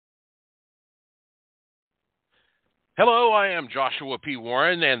Hello, I am Joshua P.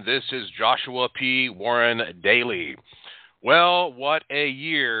 Warren, and this is Joshua P. Warren Daily. Well, what a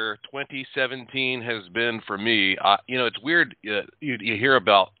year 2017 has been for me. It's weird. You hear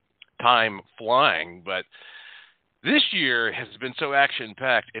about time flying, but this year has been so action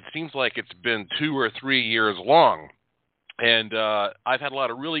packed. It seems like it's been 2 or 3 years long. And I've had a lot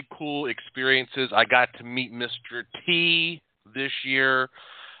of really cool experiences. I got to meet Mr. T this year.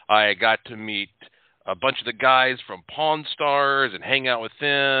 I got to meet a bunch of the guys from Pawn Stars and hang out with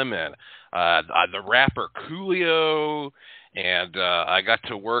them, and the rapper Coolio, and I got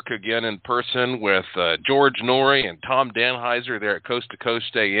to work again in person with George Norrie and Tom Danheiser there at Coast to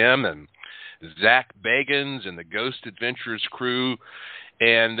Coast AM, and Zach Bagans and the Ghost Adventures crew.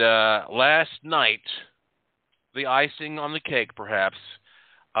 And last night, the icing on the cake, perhaps,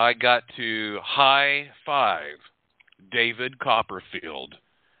 I got to high five David Copperfield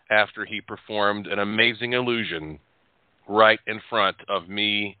after he performed an amazing illusion right in front of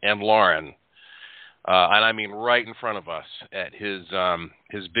me and Lauren. And I mean right in front of us at his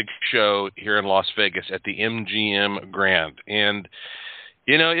big show here in Las Vegas at the MGM Grand. And,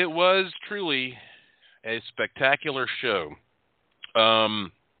 it was truly a spectacular show.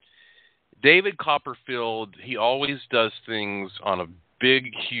 David Copperfield, he always does things on a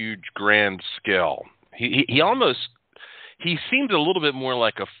big, huge, grand scale. He almost he seemed a little bit more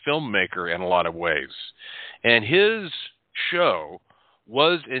like a filmmaker in a lot of ways. And his show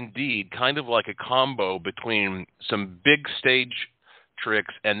was indeed kind of like a combo between some big stage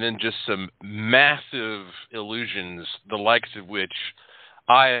tricks and then just some massive illusions, the likes of which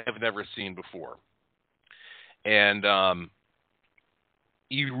I have never seen before. And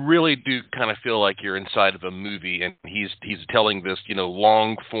you really do kind of feel like you're inside of a movie, and he's telling this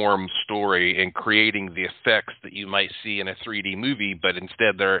long form story and creating the effects that you might see in a 3D movie, but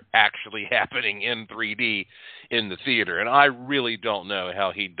instead they're actually happening in 3D in the theater. And I really don't know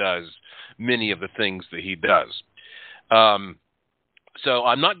how he does many of the things that he does. So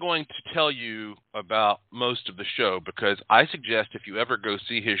I'm not going to tell you about most of the show, because I suggest if you ever go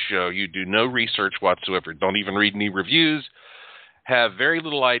see his show, you do no research whatsoever. Don't even read any reviews. Have very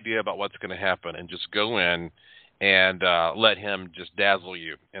little idea about what's going to happen, and just go in and let him just dazzle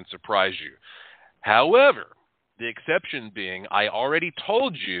you and surprise you. However, the exception being, I already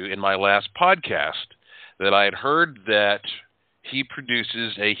told you in my last podcast that I had heard that he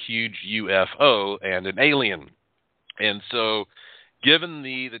produces a huge UFO and an alien. And so, given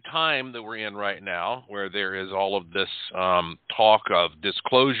the time that we're in right now, where there is all of this talk of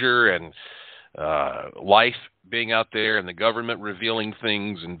disclosure and life being out there and the government revealing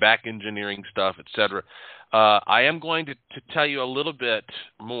things and back engineering stuff, etc. I am going to tell you a little bit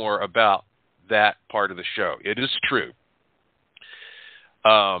more about that part of the show. It is true.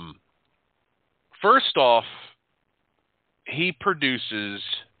 First off, he produces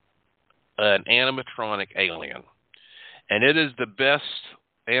an animatronic alien, and it is the best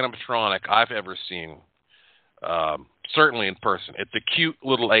animatronic I've ever seen. Certainly in person. It's a cute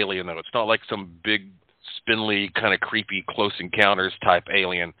little alien, though. It's not like some big, spindly, kind of creepy Close Encounters type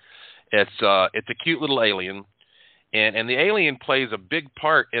alien. It's a cute little alien, and the alien plays a big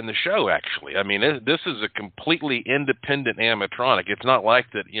part in the show. Actually, I mean, this is a completely independent animatronic. It's not like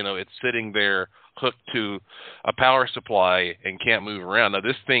that. It's sitting there hooked to a power supply and can't move around. Now,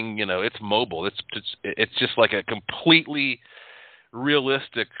 this thing, it's mobile. It's just like a completely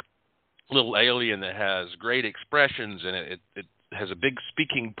realistic little alien that has great expressions, and it has a big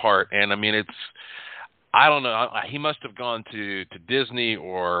speaking part. And I mean, I don't know. He must have gone to Disney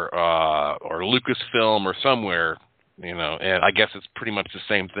or Lucasfilm or somewhere, and I guess it's pretty much the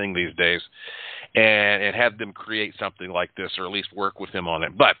same thing these days, and had them create something like this, or at least work with him on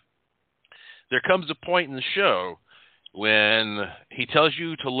it. But there comes a point in the show when he tells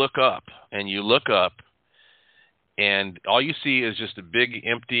you to look up, and you look up, and all you see is just a big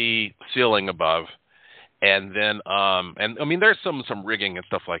empty ceiling above, and then and I mean, there's some rigging and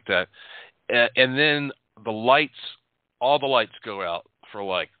stuff like that, and then all the lights go out for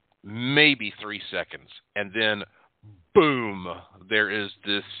like maybe 3 seconds, and then boom, there is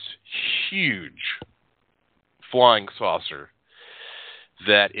this huge flying saucer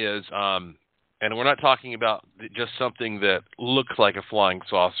that is and we're not talking about just something that looks like a flying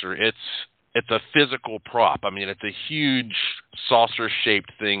saucer. It's a physical prop. I mean, it's a huge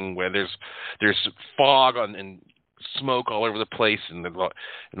saucer-shaped thing where there's fog and smoke all over the place, and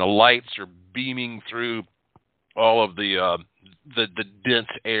the lights are beaming through all of the dense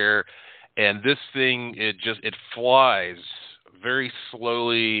air. And this thing, it flies very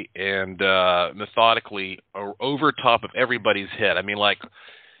slowly and methodically over top of everybody's head. I mean, like,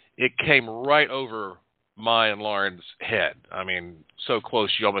 it came right over my and Lauren's head. I mean, so close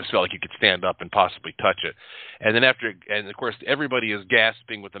you almost felt like you could stand up and possibly touch it. And then and of course, everybody is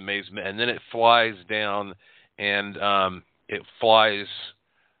gasping with amazement. And then it flies down, and it flies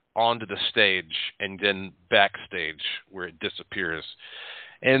onto the stage and then backstage where it disappears.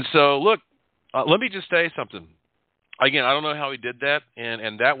 And so, look, let me just say something. Again, I don't know how he did that,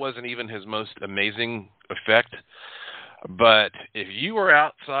 and that wasn't even his most amazing effect. But if you were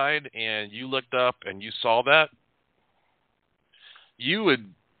outside and you looked up and you saw that, you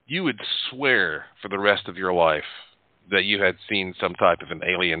would swear for the rest of your life that you had seen some type of an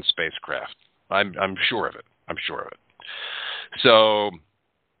alien spacecraft. I'm sure of it. I'm sure of it. So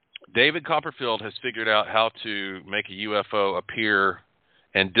David Copperfield has figured out how to make a UFO appear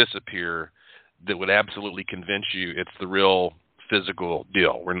and disappear that would absolutely convince you it's the real physical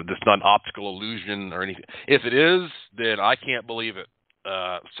deal. It's not an optical illusion or anything. If it is, then I can't believe it.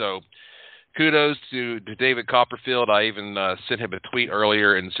 So kudos to David Copperfield. I even sent him a tweet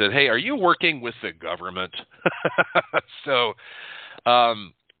earlier and said, hey, are you working with the government? So,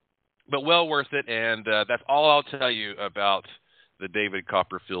 but well worth it. And that's all I'll tell you about the David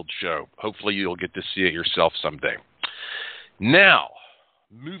Copperfield show. Hopefully you'll get to see it yourself someday. Now,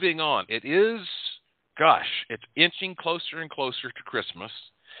 moving on. It's inching closer and closer to Christmas.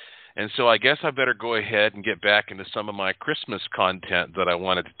 And so I guess I better go ahead and get back into some of my Christmas content that I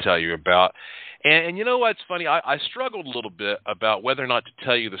wanted to tell you about. And you know what's funny? I struggled a little bit about whether or not to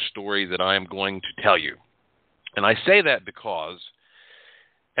tell you the story that I am going to tell you. And I say that because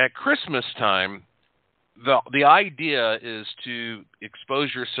at Christmas time, the idea is to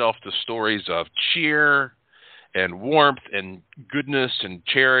expose yourself to stories of cheer and warmth and goodness and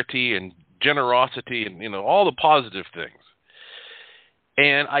charity and generosity and, all the positive things.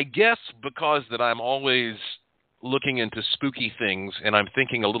 And I guess because that I'm always looking into spooky things and I'm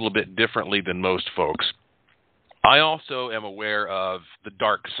thinking a little bit differently than most folks, I also am aware of the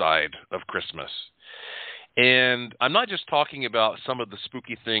dark side of Christmas. And I'm not just talking about some of the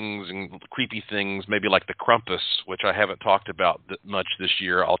spooky things and creepy things, maybe like the Krampus, which I haven't talked about much this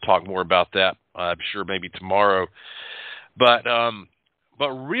year. I'll talk more about that, I'm sure, maybe tomorrow. But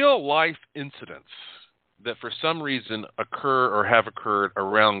real life incidents that for some reason occur or have occurred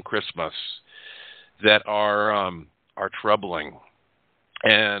around Christmas that are troubling.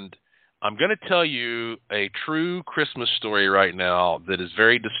 And I'm going to tell you a true Christmas story right now that is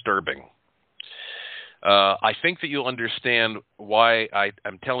very disturbing. I think that you'll understand why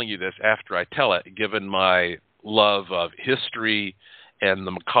I'm telling you this after I tell it, given my love of history and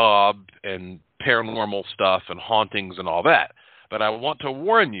the macabre and paranormal stuff and hauntings and all that. But I want to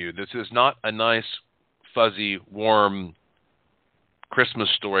warn you, this is not a nice, fuzzy, warm Christmas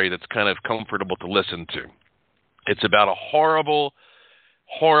story that's kind of comfortable to listen to. It's about a horrible,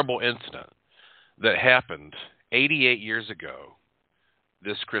 horrible incident that happened 88 years ago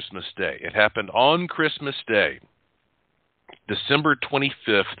this Christmas Day. It happened on Christmas Day, December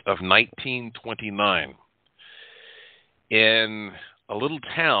 25th of 1929, in a little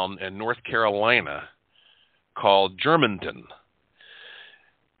town in North Carolina called Germantown.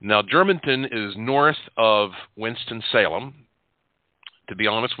 Now, Germantown is north of Winston-Salem. To be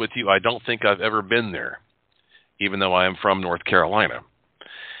honest with you, I don't think I've ever been there, even though I am from North Carolina.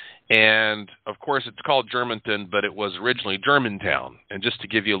 And, of course, it's called Germantown, but it was originally Germantown. And just to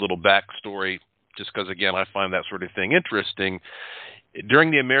give you a little backstory, just because, again, I find that sort of thing interesting, during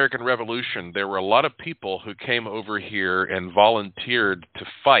the American Revolution, there were a lot of people who came over here and volunteered to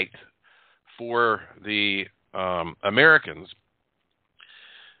fight for the Americans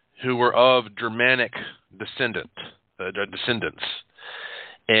who were of Germanic descendants.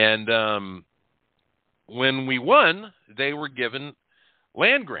 And when we won, they were given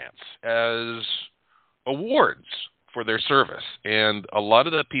land grants as awards for their service. And a lot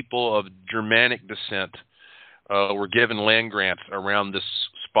of the people of Germanic descent were given land grants around this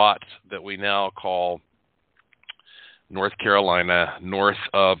spot that we now call North Carolina, north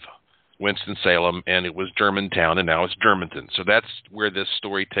of Winston-Salem, and it was Germantown, and now it's Germantown. So that's where this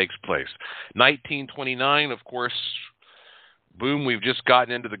story takes place. 1929, of course, boom, we've just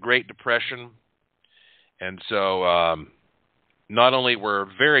gotten into the Great Depression. And so not only were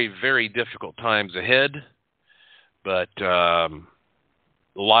very, very difficult times ahead, but a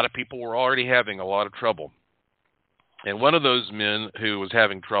lot of people were already having a lot of trouble. And one of those men who was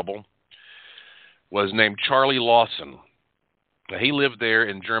having trouble was named Charlie Lawson. He lived there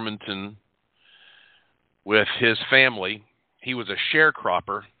in Germantown with his family. He was a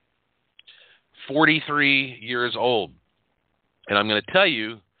sharecropper, 43 years old. And I'm going to tell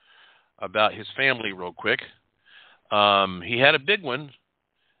you about his family real quick. He had a big one.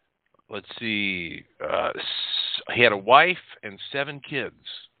 let's see, he had a wife and 7 kids.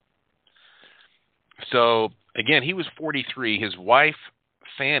 So, again, he was 43. His wife,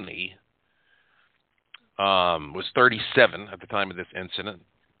 Fanny, was 37 at the time of this incident.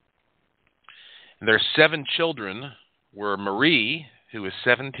 And their 7 children were Marie, who was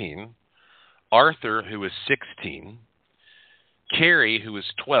 17, Arthur, who was 16, Carrie, who was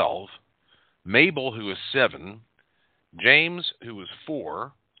 12, Mabel, who was 7, James, who was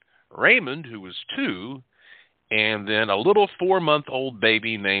 4, Raymond, who was 2, and then a little 4-month-old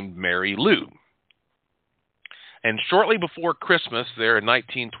baby named Mary Lou. And shortly before Christmas, there in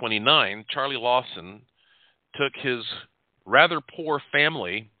 1929, Charlie Lawson took his rather poor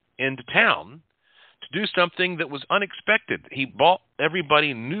family into town to do something that was unexpected. He bought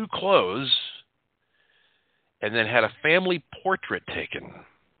everybody new clothes and then had a family portrait taken.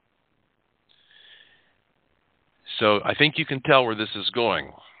 So I think you can tell where this is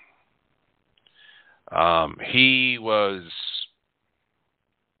going. He was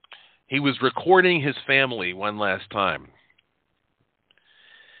recording his family one last time.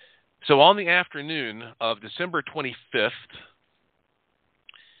 So on the afternoon of December 25th,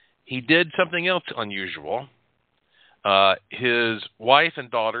 he did something else unusual. His wife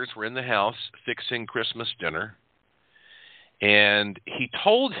and daughters were in the house fixing Christmas dinner, and he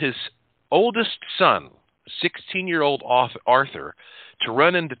told his oldest son, 16-year-old Arthur, to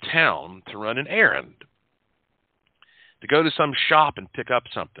run into town to run an errand, to go to some shop and pick up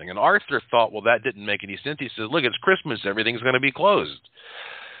something. And Arthur thought, well, that didn't make any sense. He says, look, it's Christmas. Everything's going to be closed.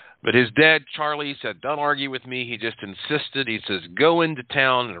 But his dad, Charlie, said, don't argue with me. He just insisted. He says, go into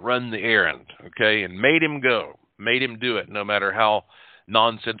town and run the errand, okay? And made him go, made him do it, no matter how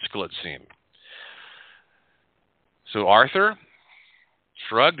nonsensical it seemed. So Arthur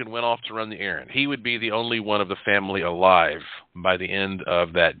shrugged and went off to run the errand. He would be the only one of the family alive by the end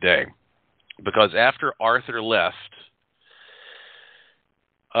of that day. Because after Arthur left,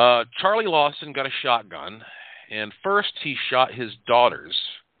 Charlie Lawson got a shotgun, and first he shot his daughters,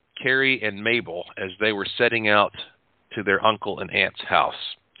 Carrie and Mabel, as they were setting out to their uncle and aunt's house.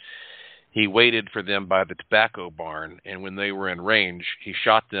 He waited for them by the tobacco barn, and when they were in range, he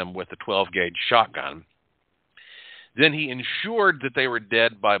shot them with a 12-gauge shotgun. Then he ensured that they were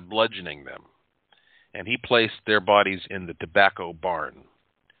dead by bludgeoning them, and he placed their bodies in the tobacco barn.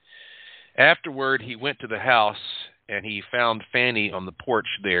 Afterward, he went to the house, and he found Fanny on the porch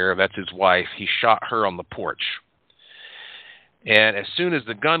there. That's his wife. He shot her on the porch. And as soon as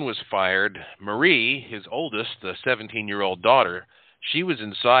the gun was fired, Marie, his oldest, the 17-year-old daughter, she was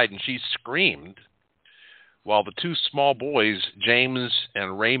inside and she screamed, while the 2 small boys, James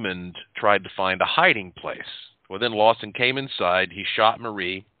and Raymond, tried to find a hiding place. Well, then Lawson came inside. He shot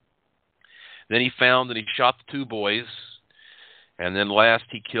Marie. Then he found that he shot the 2 boys. And then last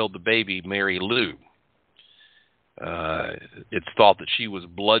he killed the baby, Mary Lou. It's thought that she was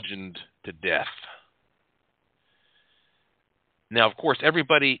bludgeoned to death. Now, of course,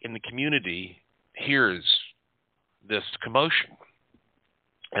 everybody in the community hears this commotion.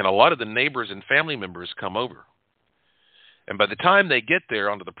 And a lot of the neighbors and family members come over. And by the time they get there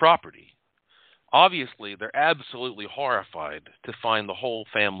onto the property, obviously they're absolutely horrified to find the whole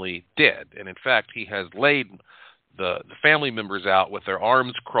family dead. And in fact, he has laid the family members out with their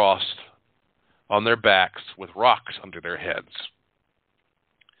arms crossed on their backs with rocks under their heads.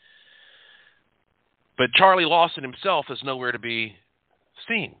 But Charlie Lawson himself is nowhere to be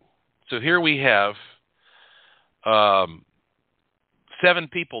seen. So here we have 7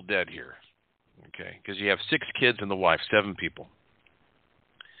 people dead here, okay? Because you have 6 kids and the wife, 7 people.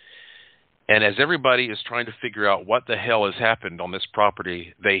 And as everybody is trying to figure out what the hell has happened on this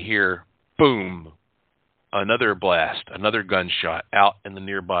property, they hear, boom, another blast, another gunshot out in the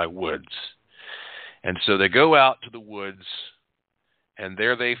nearby woods. And so they go out to the woods, and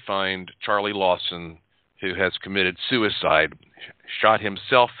there they find Charlie Lawson, who has committed suicide, shot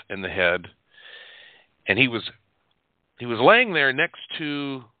himself in the head, and he was laying there next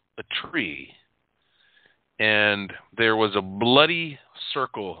to a tree, and there was a bloody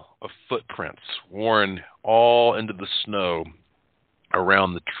circle of footprints worn all into the snow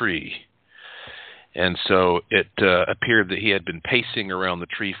around the tree. And so it appeared that he had been pacing around the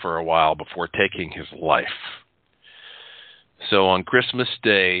tree for a while before taking his life. So on Christmas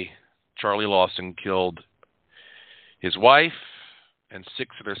Day, Charlie Lawson killed his wife and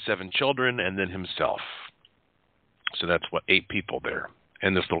 6 of their 7 children, and then himself. So that's 8 people there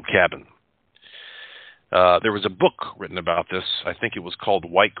in this little cabin. There was a book written about this. I think it was called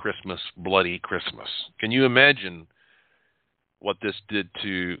White Christmas, Bloody Christmas. Can you imagine what this did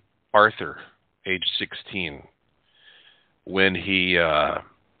to Arthur, age 16, when he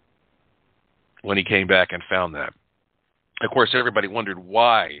when he came back and found that. Of course, everybody wondered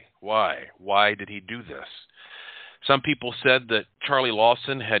why did he do this? Some people said that Charlie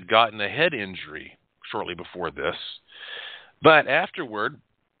Lawson had gotten a head injury shortly before this, but afterward,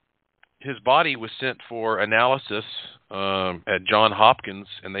 his body was sent for analysis at Johns Hopkins,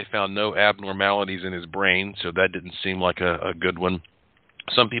 and they found no abnormalities in his brain, so that didn't seem like a good one.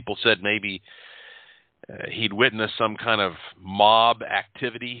 Some people said maybe he'd witnessed some kind of mob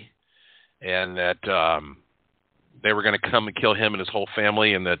activity, and that they were going to come and kill him and his whole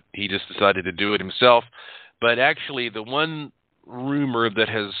family, and that he just decided to do it himself. But actually, the one rumor that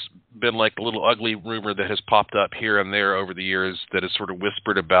has been like a little ugly rumor that has popped up here and there over the years that is sort of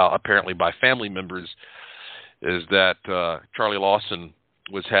whispered about, apparently by family members, is that Charlie Lawson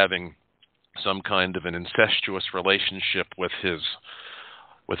was having some kind of an incestuous relationship with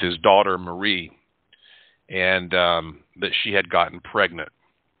his daughter Marie, and that she had gotten pregnant,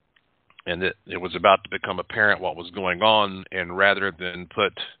 and that it was about to become apparent what was going on, and rather than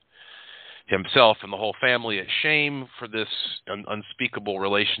put himself and the whole family at shame for this unspeakable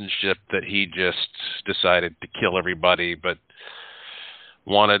relationship, that he just decided to kill everybody, but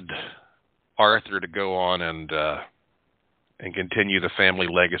wanted Arthur to go on and continue the family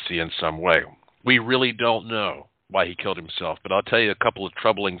legacy in some way. We really don't know why he killed himself, but I'll tell you a couple of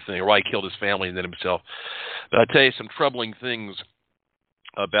troubling things, or why he killed his family and then himself. But I'll tell you some troubling things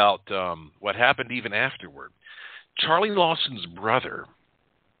about what happened even afterward. Charlie Lawson's brother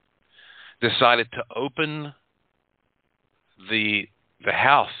decided to open the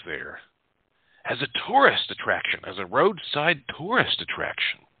house there as a tourist attraction, as a roadside tourist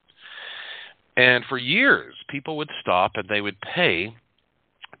attraction. And for years, people would stop and they would pay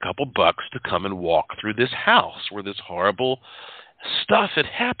a couple bucks to come and walk through this house where this horrible stuff had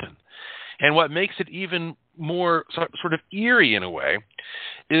happened. And what makes it even more sort of eerie in a way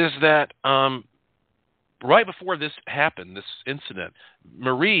is that right before this happened, this incident,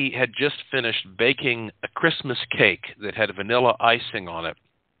 Marie had just finished baking a Christmas cake that had vanilla icing on it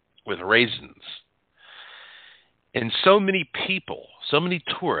with raisins. And so many people, so many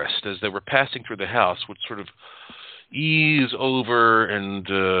tourists, as they were passing through the house, would sort of ease over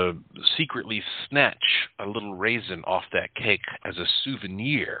and secretly snatch a little raisin off that cake as a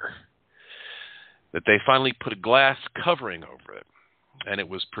souvenir, that they finally put a glass covering over it, and it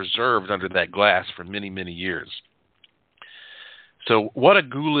was preserved under that glass for many, many years. So what a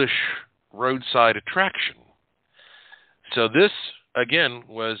ghoulish roadside attraction. So this, again,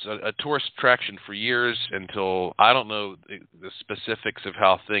 was a tourist attraction for years until, I don't know the specifics of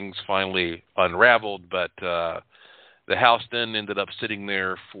how things finally unraveled, but the house then ended up sitting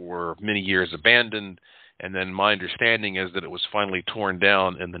there for many years abandoned, and then my understanding is that it was finally torn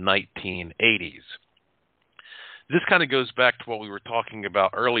down in the 1980s. This kind of goes back to what we were talking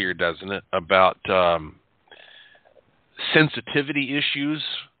about earlier, doesn't it? About sensitivity issues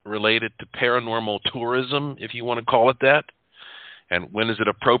related to paranormal tourism, if you want to call it that. And when is it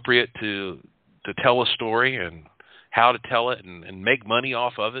appropriate to tell a story, and how to tell it, and make money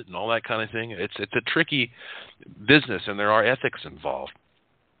off of it, and all that kind of thing. It's a tricky business, and there are ethics involved.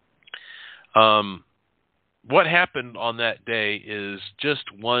 What happened on that day is just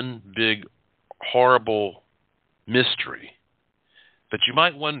one big, horrible mystery. But you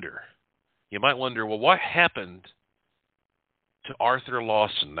might wonder, well, what happened to Arthur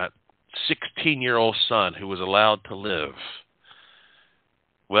Lawson, that 16-year-old son who was allowed to live?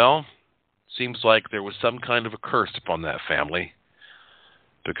 Well, seems like there was some kind of a curse upon that family,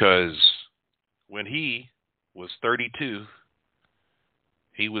 because when he was 32,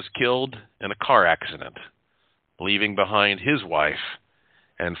 he was killed in a car accident, leaving behind his wife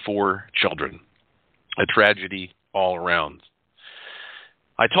and 4 children. A tragedy all around.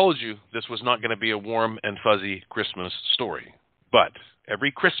 I told you this was not going to be a warm and fuzzy Christmas story, but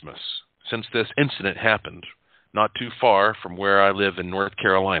every Christmas since this incident happened, not too far from where I live in North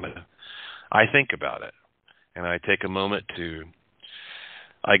Carolina, I think about it, and I take a moment to,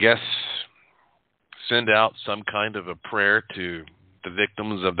 I guess, send out some kind of a prayer to the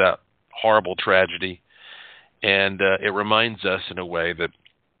victims of that horrible tragedy, and it reminds us in a way that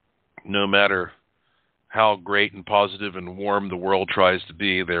no matter how great and positive and warm the world tries to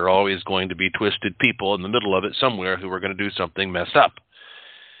be, there are always going to be twisted people in the middle of it somewhere who are going to do something messed up.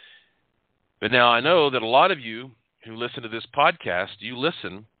 But now I know that a lot of you who listen to this podcast, you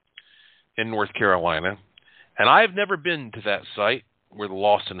listen in North Carolina, and I've never been to that site where the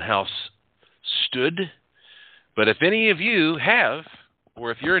Lawson House stood. But if any of you have,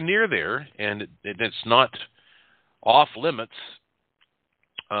 or if you're near there and it's not off limits,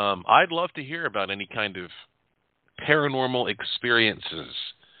 I'd love to hear about any kind of paranormal experiences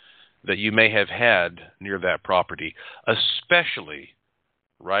that you may have had near that property, especially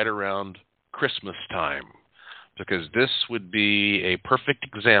right around Christmas time, because this would be a perfect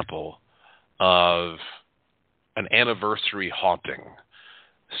example of an anniversary haunting,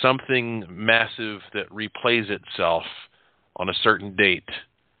 something massive that replays itself on a certain date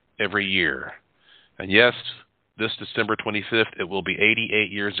every year. And yes, this December 25th, it will be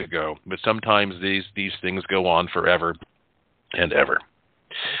 88 years ago, but sometimes these things go on forever and ever.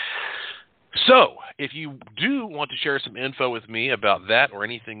 So, if you do want to share some info with me about that or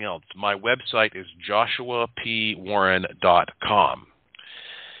anything else, my website is joshuapwarren.com.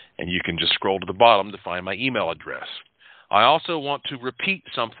 And you can just scroll to the bottom to find my email address. I also want to repeat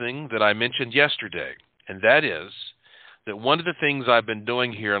something that I mentioned yesterday, and that is that one of the things I've been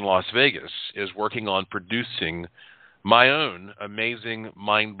doing here in Las Vegas is working on producing my own amazing,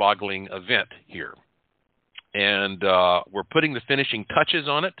 mind-boggling event here. And we're putting the finishing touches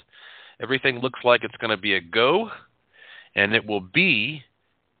on it. Everything looks like it's going to be a go, and it will be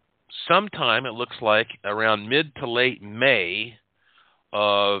sometime, it looks like, around mid to late May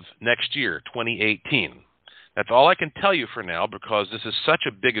of next year, 2018. That's all I can tell you for now, because this is such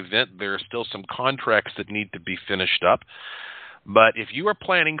a big event. There are still some contracts that need to be finished up. But if you are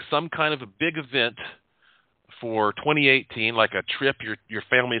planning some kind of a big event for 2018, like a trip your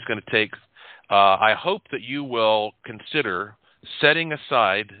family is going to take, I hope that you will consider setting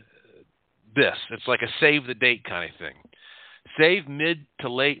aside this. It's like a save the date kind of thing. Save mid to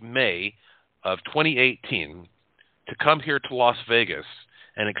late May of 2018 to come here to Las Vegas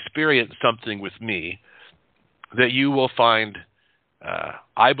and experience something with me that you will find,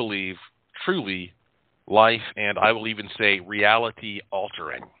 I believe, truly life, and I will even say reality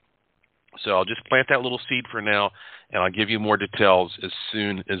altering. So I'll just plant that little seed for now, and I'll give you more details as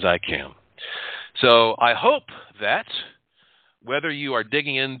soon as I can. So I hope that whether you are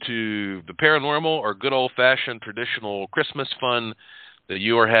digging into the paranormal or good old-fashioned traditional Christmas fun, that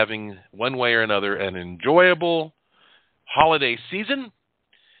you are having, one way or another, an enjoyable holiday season,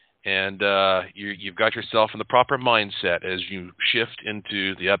 and you've got yourself in the proper mindset as you shift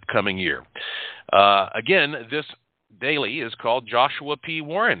into the upcoming year. Again, this daily is called Joshua P.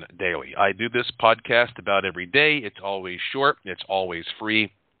 Warren Daily. I do this podcast about every day. It's always short. It's always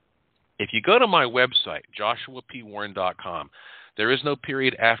free. If you go to my website, joshuapwarren.com, there is no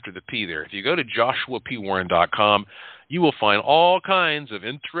period after the P there. If you go to joshuapwarren.com, you will find all kinds of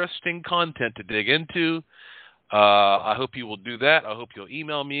interesting content to dig into. I hope you will do that. I hope you'll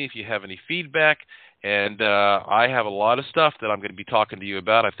email me if you have any feedback. And I have a lot of stuff that I'm going to be talking to you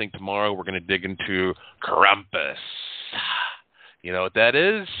about. I think tomorrow we're going to dig into Krampus. You know what that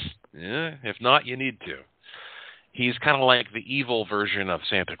is? Yeah, if not, you need to. He's kind of like the evil version of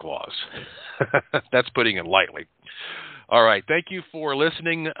Santa Claus. That's putting it lightly. All right. Thank you for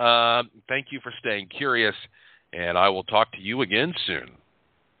listening. Thank you for staying curious. And I will talk to you again soon.